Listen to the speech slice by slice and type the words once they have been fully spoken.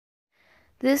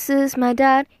This is my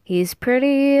dad. He's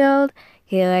pretty old.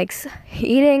 He likes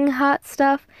eating hot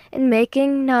stuff and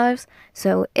making knives.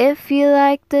 So if you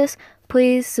like this,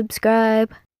 please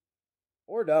subscribe.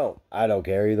 Or don't. I don't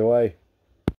care either way.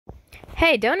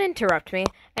 Hey, don't interrupt me.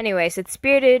 Anyways, it's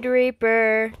Spirited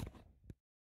Reaper.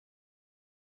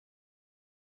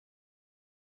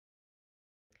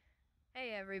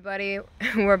 Hey everybody,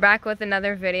 we're back with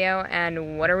another video,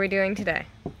 and what are we doing today?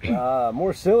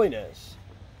 More silliness.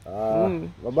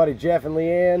 My buddy Jeff and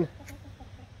Leanne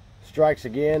strikes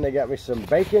again. They got me some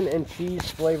bacon and cheese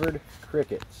flavored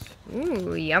crickets.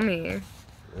 Ooh, yummy.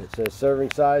 It says serving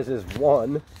size is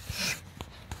 1.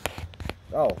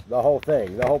 Oh, the whole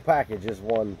thing. The whole package is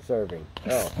 1 serving.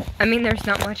 Oh. I mean, there's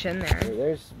not much in there.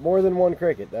 There's more than 1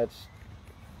 cricket. That's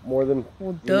more than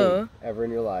you need ever in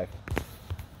your life.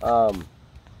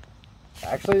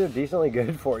 Actually, they're decently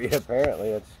good for you,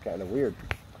 apparently. That's kind of weird.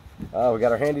 We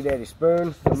got our handy dandy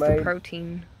spoon. It's the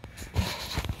protein.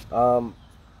 And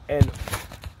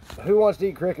who wants to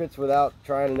eat crickets without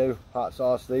trying a new hot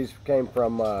sauce? These came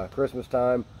from Christmas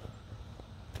time.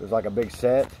 There's like a big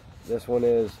set. This one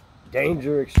is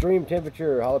Danger Extreme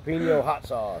Temperature Jalapeno Hot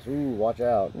Sauce. Ooh, watch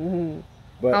out.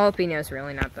 But jalapeno is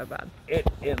really not that bad.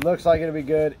 It looks like it'll be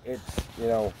good. It's, you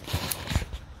know,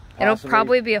 it'll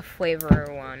probably be a flavor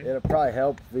one. It'll probably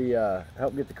help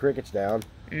get the crickets down.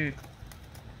 You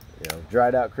know,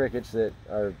 dried out crickets that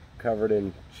are covered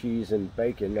in cheese and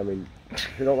bacon. I mean,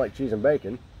 who don't like cheese and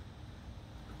bacon?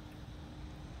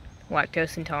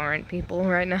 Lactose intolerant people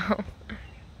right now.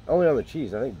 Only on the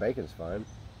cheese. I think bacon's fine.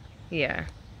 Yeah.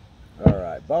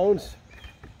 Alright, Bones.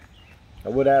 I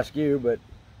would ask you, but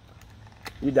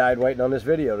you died waiting on this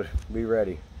video to be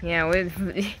ready. Yeah,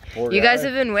 you guys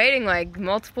have been waiting like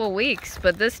multiple weeks,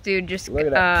 but this dude just look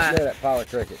at that pile of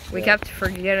crickets. We kept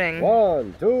forgetting.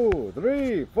 1, 2,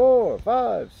 3, 4,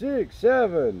 5, 6,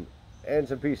 7, and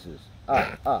some pieces.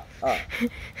 Yeah.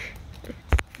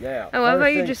 I love how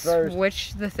you just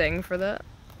switched the thing for that.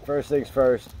 First things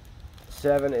first,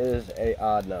 7 is a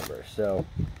odd number, so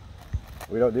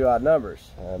we don't do odd numbers.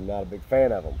 I'm not a big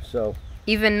fan of them, so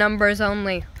even numbers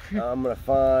only. I'm gonna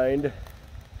find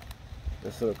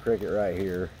this little cricket right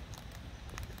here.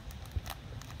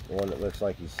 The one that looks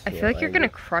like he's... I feel like you're going to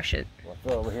crush it. I'll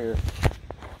throw it over here.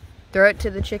 Throw it to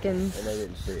the chickens. And they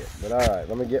didn't see it. But alright,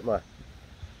 let me get my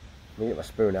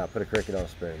spoon out. Put a cricket on a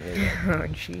spoon. Here you go. Oh,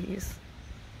 jeez.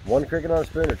 1 cricket on a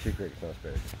spoon or 2 crickets on a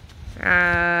spoon?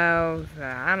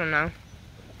 I don't know.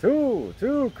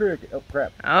 2 cricket. Oh,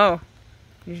 crap. Oh.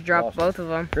 You just dropped both of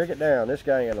them. Cricket down. This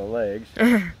guy ain't got no legs.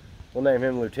 We'll name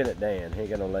him Lieutenant Dan. He ain't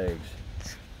got no legs.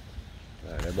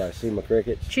 Alright, everybody see my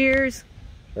crickets? Cheers.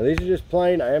 Now these are just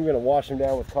plain. I am going to wash them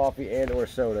down with coffee and or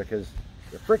soda because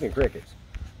they're freaking crickets.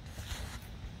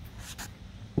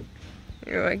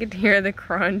 Ew, I can hear the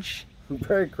crunch.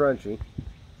 Very crunchy.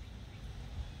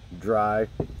 Dry.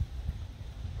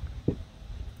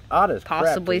 Odd as crap.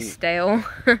 Possibly stale.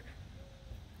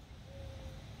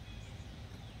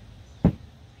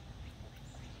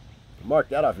 Mark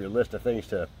that off your list of things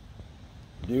to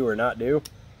do or not do.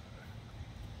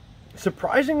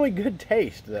 Surprisingly good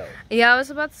taste, though. Yeah, I was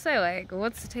about to say, like,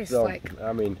 what's the taste like?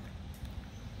 I mean,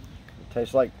 it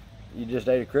tastes like you just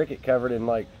ate a cricket covered in,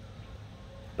 like,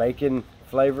 bacon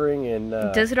flavoring and...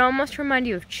 Does it almost remind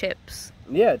you of chips?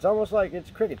 Yeah, it's almost like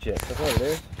it's cricket chips. That's what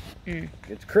it is.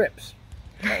 It's Crips.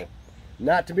 Oh,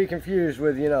 not to be confused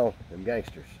with, you know, them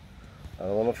gangsters. I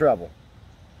don't want no trouble.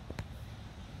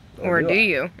 Or do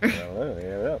you? I don't know. You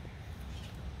never know.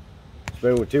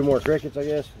 Spoon with 2 more crickets, I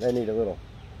guess. They need a little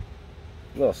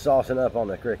saucing up on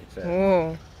the crickets.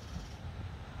 Oh.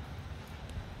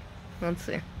 Let's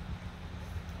see.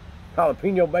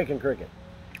 Jalapeno bacon cricket.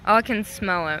 Oh, I can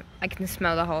smell it. I can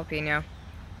smell the jalapeno.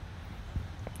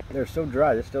 They're so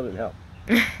dry, this still didn't help.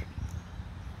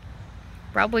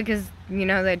 Probably because, you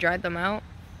know, they dried them out.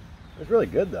 It's really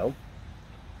good, though.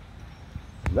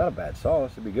 Not a bad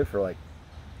sauce. It'd be good for, like,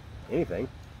 anything.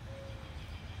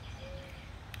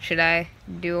 Should I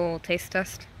do a little taste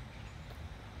test?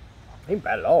 Ain't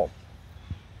bad at all.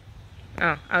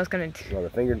 Oh, I was gonna... Well, the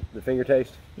finger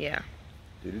taste? Yeah.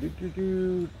 It's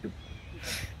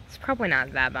It's probably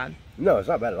not that bad. No, it's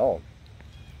not bad at all.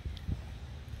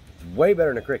 It's way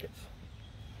better than the crickets.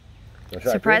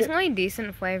 Surprisingly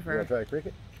decent flavor. You want to try a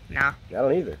cricket? Nah. I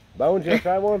don't either. Bones, you want to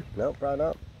try one? No, probably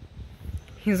not.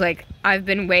 He's like, I've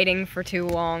been waiting for too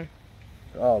long.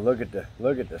 Oh, look at the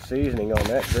seasoning on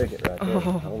that cricket right there.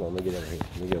 Hold on, let me get over here.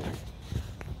 Let me get over here.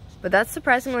 But that's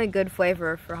surprisingly good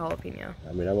flavor for jalapeno.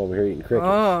 I mean, I'm over here eating crickets.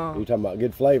 Oh. You're talking about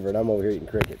good flavor, and I'm over here eating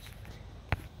crickets.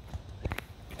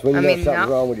 It's when you know something's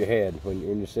wrong with your head, when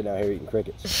you're sitting out here eating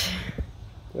crickets.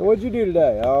 And what'd you do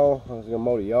today? Oh, I was gonna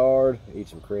mow the yard, eat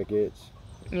some crickets.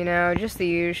 You know, just the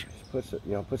usual. Put some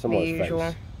on his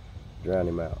face. Drown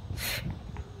him out.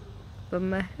 But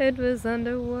my head was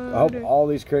underwater. I hope all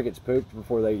these crickets pooped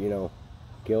before they,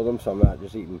 killed them, so I'm not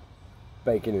just eating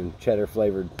bacon and cheddar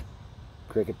flavored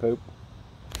cricket poop.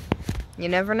 You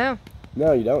never know.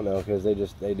 No, you don't know, because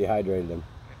they dehydrated them.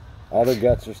 All their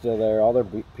guts are still there, all their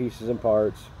pieces and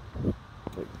parts,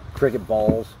 like cricket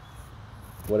balls,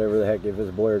 whatever the heck, if it's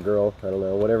a boy or girl, I don't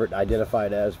know, whatever it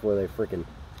identified as before they freaking,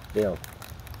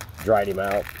 dried him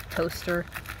out. Toaster.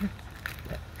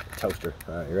 Toaster.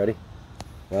 All right, you ready?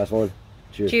 Last one.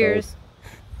 Cheers. Cheers.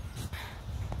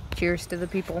 Cheers to the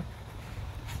people.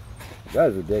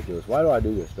 That is ridiculous. Why do I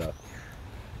do this stuff?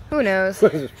 Who knows?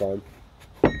 This is fun.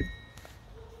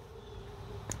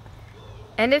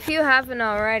 And if you haven't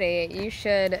already, you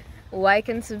should like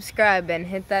and subscribe and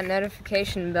hit that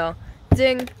notification bell.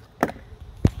 Ding!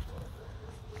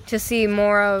 To see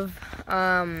more of,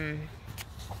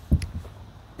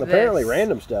 apparently this.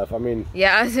 random stuff. I mean...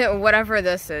 Yeah, whatever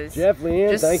this is. Jeff,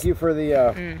 Leanne, thank you for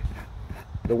the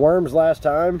worms last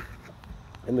time.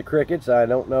 And the crickets. I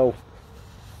don't know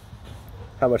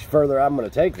how much further I'm going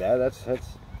to take that. That's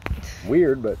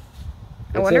weird, but...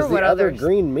 I wonder what other others...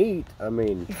 green meat, I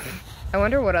mean... I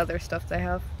wonder what other stuff they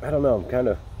have. I don't know. I'm kind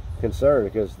of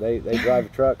concerned because they drive a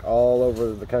truck all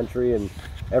over the country and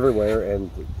everywhere,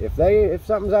 and if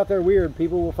something's out there weird,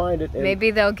 people will find it. And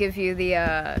maybe they'll give you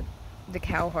the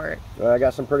cow heart. I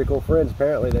got some pretty cool friends.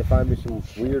 Apparently, they find me some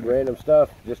weird, random stuff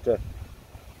just to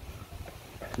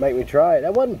make me try it.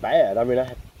 That wasn't bad. I mean,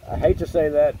 I hate to say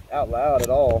that out loud at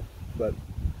all, but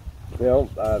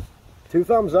 2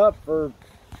 thumbs up for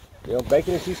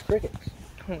bacon and cheese crickets.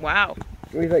 Wow.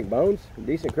 What do you think, Bones?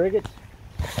 Decent crickets?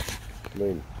 I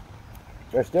mean,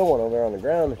 there's still one over there on the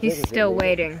ground. He's still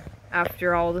waiting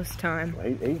after all this time.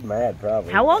 Well, he's mad,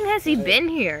 probably. How long has he been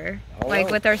here? Like,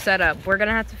 know. with our setup? We're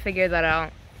gonna have to figure that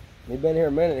out. He's been here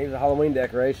a minute. He was a Halloween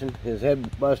decoration. His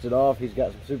head busted off. He's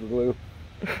got some super glue.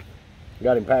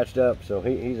 Got him patched up, so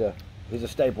he's a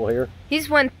staple here. He's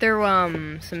went through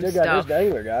some Still stuff. got this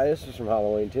dangler guy. This is from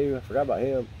Halloween too. I forgot about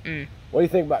him. What do you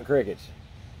think about crickets?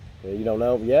 You don't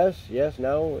know? Yes,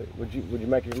 no. Would you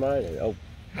make your mind? Oh,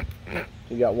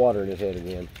 he got water in his head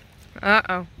again.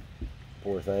 Uh-oh.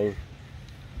 Poor thing.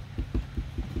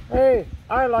 Hey,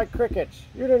 I like crickets.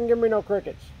 You didn't give me no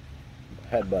crickets.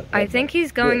 Headbutt. I think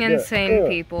he's going insane,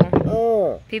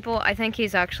 people. People, I think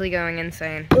he's actually going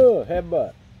insane.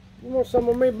 Headbutt. You want some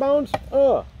of me, Bones?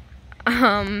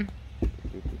 I'm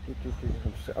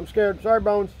scared. Sorry,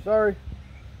 Bones. Sorry.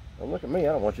 Don't look at me.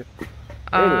 I don't want you.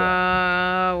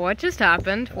 Anyway. What just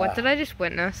happened? What did I just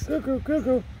witness?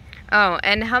 Cuckoo. Oh,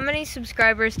 and how many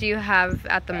subscribers do you have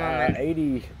at the moment?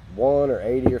 81 or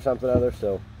 80 or something other,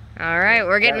 so. Alright,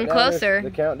 we're getting closer.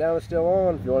 The countdown is still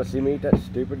on. If you want to see me eat that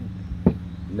stupid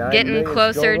 9 getting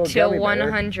closer to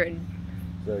 100.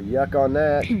 So yuck on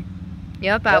that.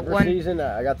 Yep, at one season,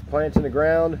 I got the plants in the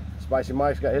ground. Spicy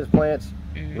Mike's got his plants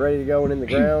ready to go and in the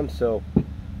ground, so.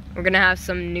 We're gonna have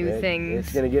some new things.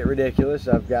 It's gonna get ridiculous.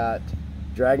 I've got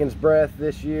Dragon's Breath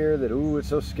this year that, it's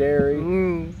so scary.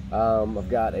 I've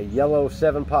got a yellow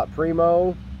 7-pot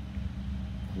Primo.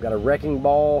 I've got a Wrecking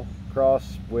Ball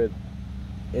cross with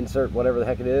insert whatever the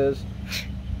heck it is.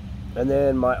 And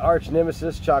then my arch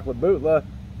nemesis, Chocolate Bootla.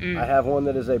 I have one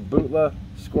that is a Bootla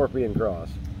Scorpion cross.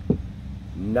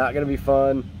 Not gonna be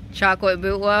fun. Chocolate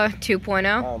Bootla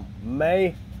 2.0.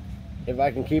 May, if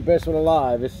I can keep this one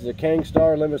alive. This is a King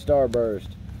Star Limit Star Burst.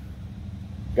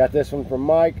 Got this one from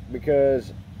Mike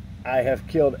because I have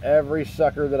killed every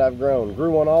sucker that I've grown.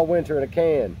 Grew one all winter in a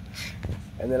can.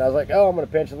 And then I was like, oh, I'm going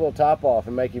to pinch a little top off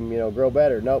and make him, grow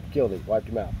better. Nope, killed him. Wiped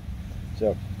him out.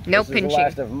 So, no this pinching. is the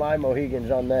last of my Mohegans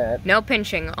on that. No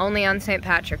pinching. Only on St.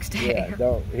 Patrick's Day.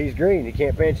 Yeah, he's green. You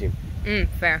can't pinch him.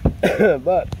 Fair.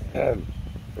 But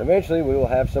eventually we will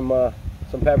have some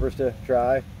peppers to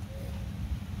try.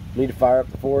 Need to fire up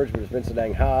the forge, but it's been so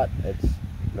dang hot.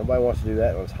 Nobody wants to do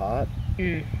that when it's hot.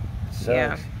 Sucks.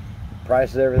 Yeah.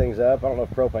 Prices, everything's up. I don't know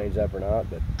if propane's up or not,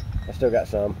 but I still got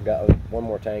some. Got one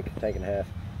more tank and a half.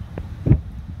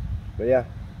 But yeah,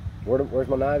 where's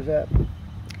my knives at?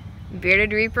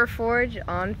 Bearded Reaper Forge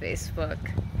on Facebook.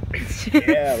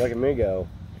 Yeah, look at me go.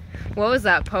 What was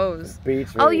that pose?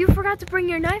 Beats me. Oh, you forgot to bring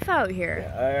your knife out here.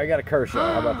 Yeah, I got a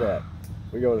Kershaw. How about that?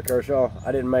 We go with a Kershaw.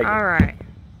 I didn't make it. All right.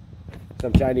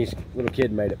 Some Chinese little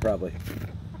kid made it probably.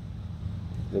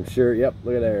 I'm sure. Yep.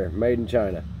 Look at there. Made in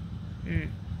China.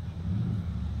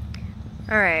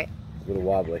 All right. A little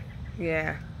wobbly.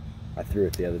 Yeah. I threw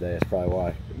it the other day. That's probably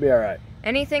why. It'll be all right.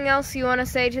 Anything else you want to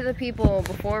say to the people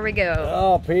before we go?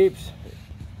 Oh, peeps.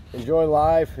 Enjoy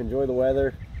life. Enjoy the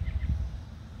weather.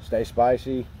 Stay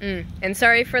spicy. And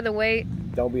sorry for the wait.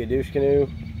 Don't be a douche canoe.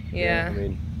 Yeah. I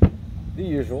mean, the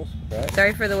usuals, right?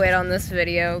 Sorry for the wait on this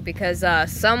video because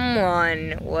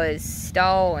someone was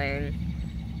stalling.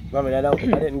 I mean, I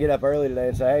didn't get up early today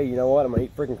and say, hey, you know what? I'm gonna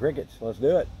eat freaking crickets. Let's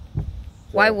do it. So,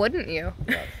 why wouldn't you?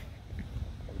 I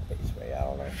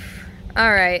don't know.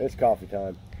 All right. It's coffee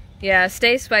time. Yeah,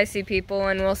 stay spicy, people,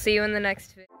 and we'll see you in the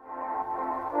next video.